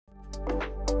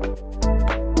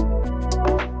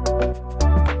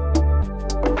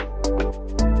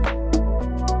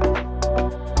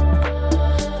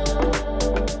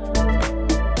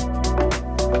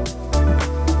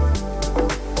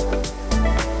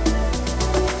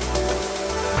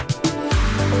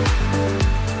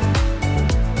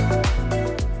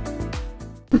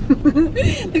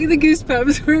the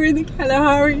goosebumps. We're in the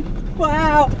Kalahari.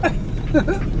 Wow.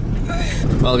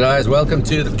 Well guys, welcome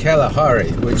to the Kalahari,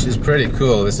 which is pretty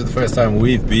cool. This is the first time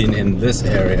we've been in this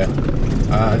area.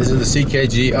 This is the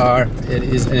CKGR. It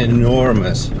is an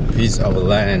enormous piece of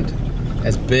land,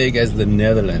 as big as the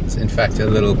Netherlands, in fact a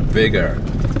little bigger.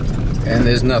 And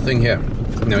there's nothing here.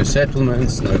 No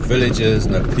settlements, no villages,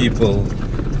 no people.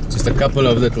 Just a couple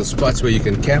of little spots where you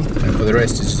can camp, and for the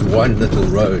rest it's just one little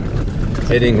road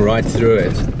heading right through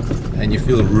it. And you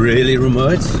feel really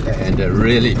remote and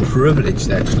really privileged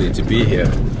actually to be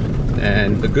here.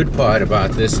 And the good part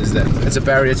about this is that it's a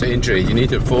barrier to entry. You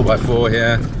need a 4x4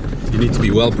 here. You need to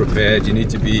be well prepared. You need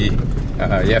to be,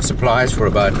 you have supplies for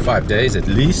about 5 days at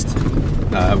least.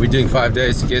 We're doing 5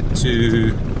 days to get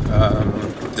to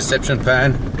Deception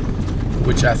Pan,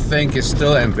 which I think is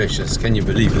still ambitious. Can you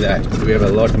believe that? We have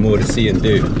a lot more to see and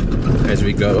do as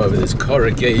we go over this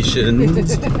corrugation.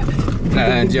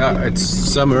 And yeah, it's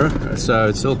summer, so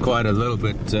it's still quite a little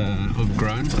bit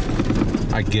overgrown,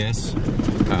 I guess,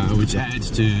 which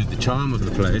adds to the charm of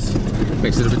the place.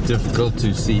 Makes it a bit difficult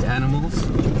to see animals,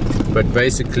 but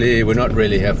basically we're not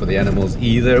really here for the animals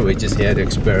either. We're just here to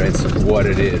experience what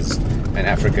it is, and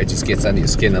Africa just gets under your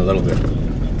skin a little bit.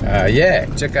 Yeah,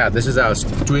 check out, this is our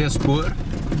tweespoor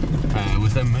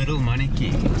with a middle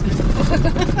mannetjie.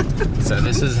 So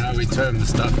this is how we term the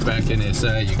stuff back in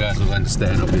SA. You guys will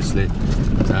understand, obviously.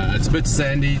 It's a bit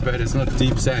sandy, but it's not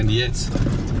deep sand yet.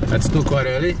 It's still quite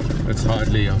early. It's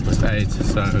hardly 8:30,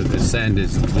 so the sand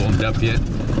isn't warmed up yet.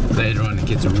 Later on it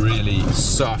gets really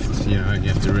soft, you know, and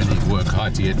you have to really work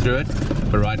hard to get through it.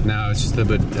 But right now it's just a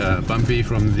bit bumpy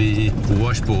from the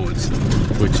washboards,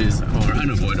 which are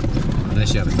unavoidable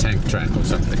unless you have a tank track or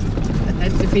something.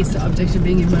 That defeats the object of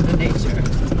being in Mother Nature.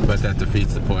 But that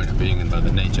defeats the point of being in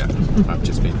Mother Nature, I've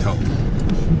just been told.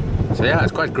 So yeah,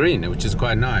 it's quite green, which is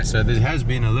quite nice. So there has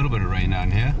been a little bit of rain down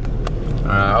here.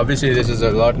 Obviously this is a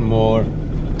lot more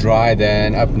dry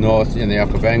than up north in the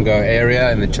Okavango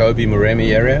area, in the Chobe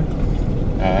area.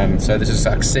 So this is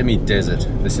like semi-desert.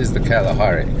 This is the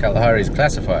Kalahari. Kalahari is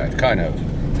classified kind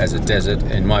of as a desert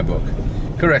in my book.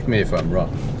 Correct me if I'm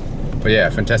wrong. But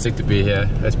yeah, fantastic to be here.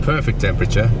 It's perfect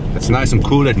temperature. It's nice and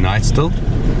cool at night still.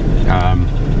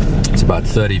 It's about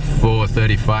 34,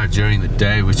 35 during the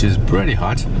day, which is pretty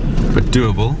hot, but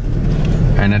doable.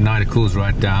 And at night it cools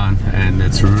right down and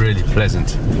it's really pleasant.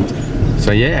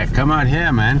 So yeah, come out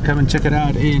here, man. Come and check it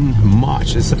out in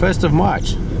March. It's the 1st of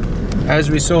March.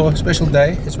 As we saw, a special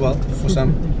day as well for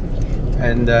some.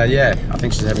 And yeah, I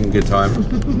think she's having a good time.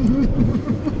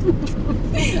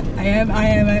 I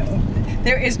am.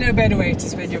 There is no better way to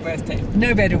spend your birthday.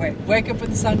 No better way. Wake up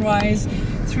with the sunrise,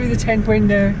 through the tent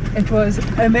window. It was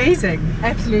amazing.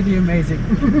 Absolutely amazing.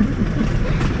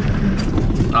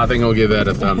 I think I'll give that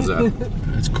a thumbs up.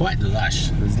 It's quite lush.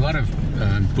 There's a lot of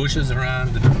bushes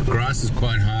around. The grass is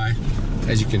quite high,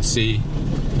 as you can see.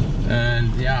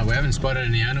 And yeah, we haven't spotted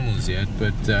any animals yet,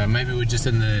 but maybe we're just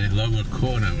in the lower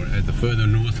corner. The further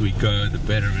north we go, the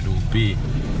better it will be.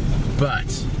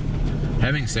 But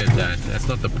having said that, that's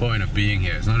not the point of being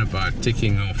here. It's not about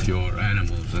ticking off your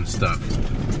animals and stuff.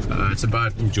 It's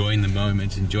about enjoying the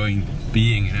moment, enjoying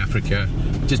being in Africa,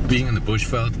 just being in the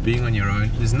bushveld, being on your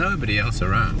own. There's nobody else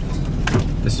around.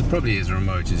 This is probably as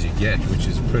remote as you get, which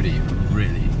is really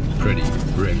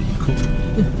cool.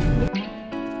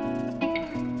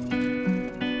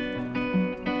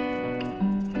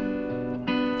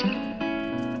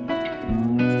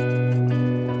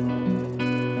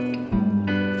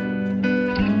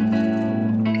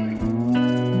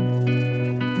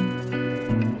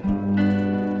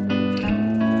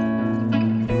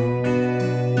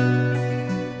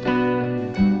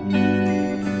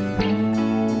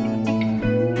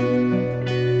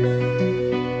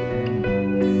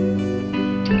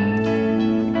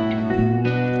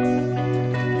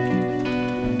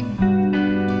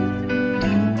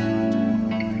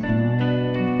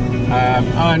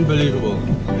 Unbelievable.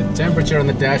 The temperature on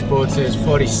the dashboard says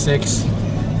 46.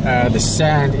 The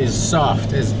sand is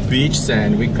soft as beach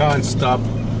sand. We can't stop,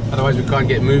 otherwise we can't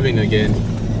get moving again.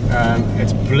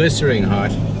 It's blistering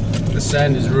hot. The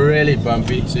sand is really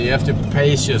bumpy, so you have to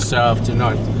pace yourself to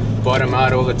not bottom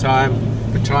out all the time,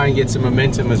 but try and get some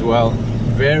momentum as well.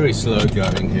 Very slow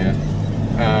going here.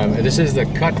 This is the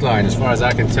cut line as far as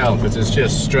I can tell, because it's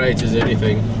just straight as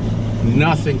anything.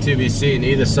 Nothing to be seen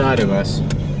either side of us.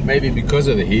 Maybe because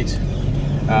of the heat.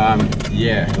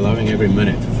 Yeah, loving every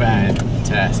minute.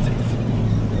 Fantastic.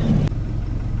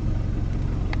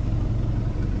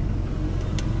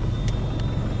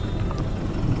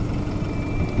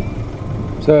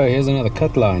 So here's another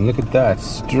cut line. Look at that,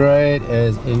 straight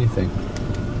as anything.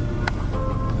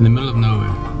 In the middle of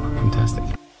nowhere. Fantastic.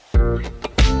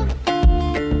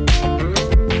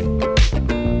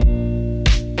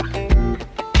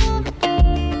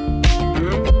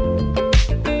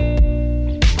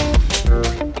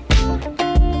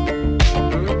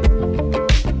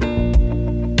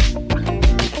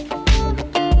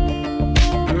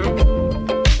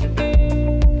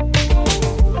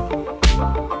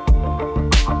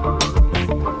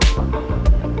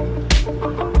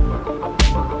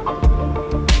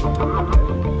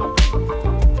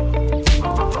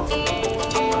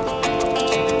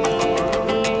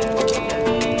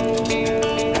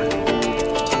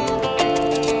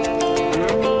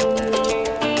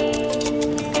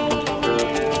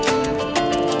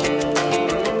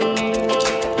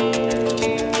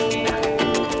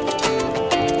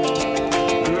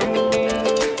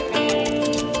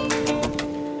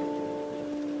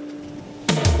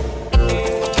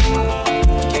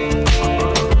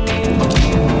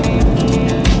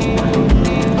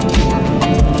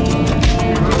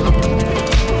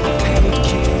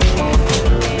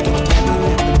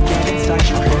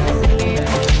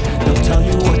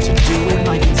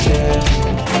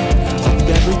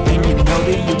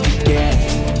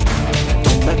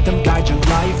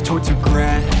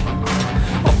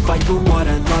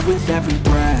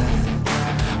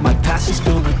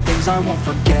 things I won't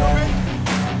forget.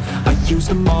 I use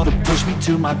them all to push me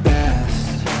to my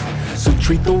best. So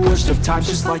treat the worst of times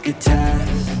just like a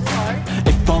test.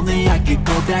 If only I could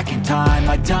go back in time,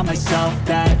 I'd tell myself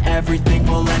that everything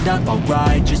will end up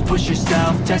alright. Just push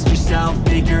yourself, test yourself,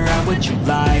 figure out what you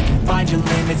like. Find your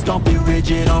limits, don't be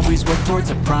rigid, always work towards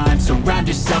a prime. Surround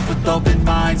yourself with open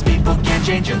minds, people can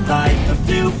change your life. A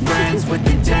few friends with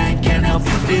intent can help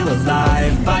you feel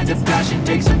alive. Find a passion,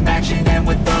 take some action, and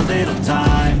with a little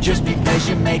time, just be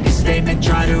patient, make a statement,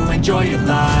 try to enjoy your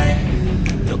life.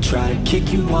 They'll try to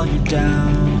kick you while you're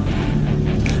down.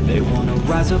 They wanna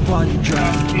rise up while you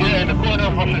drown. Yeah, in the corner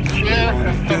of the chair.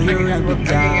 Wanna fill your head with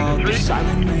doubt. They're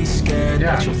silently scared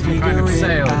that you'll figure it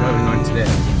out.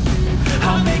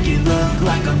 I'll make it look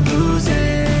like I'm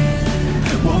losing.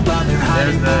 Won't bother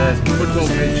hiding my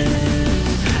bruises.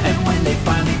 And when they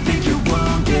finally think you're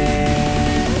wounded,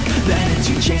 then it's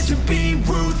your chance to be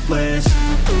ruthless.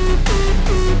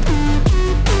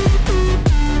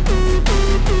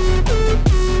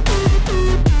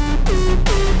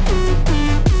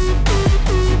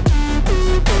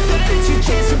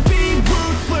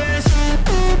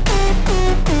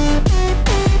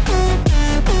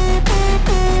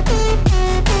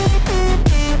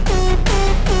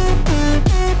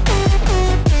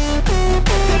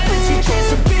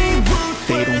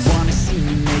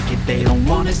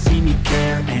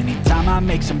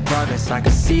 Make some progress, I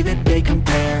can see that they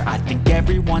compare. I think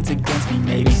everyone's against me,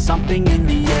 maybe something in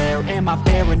the air. Am I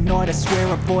paranoid? I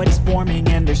swear a void is forming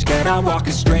and they're scared. I walk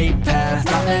a straight path,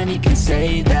 not many can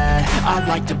say that. I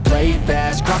like to play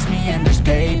fast, cross me and there's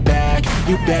payback.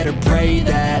 You better pray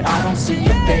that I don't see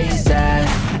your face at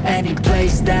any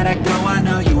place that I go. I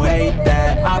know you hate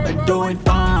that. I've been doing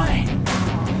fine,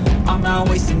 I'm not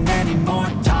wasting any more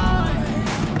time.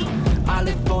 I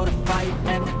live for the fight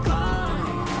and the climb.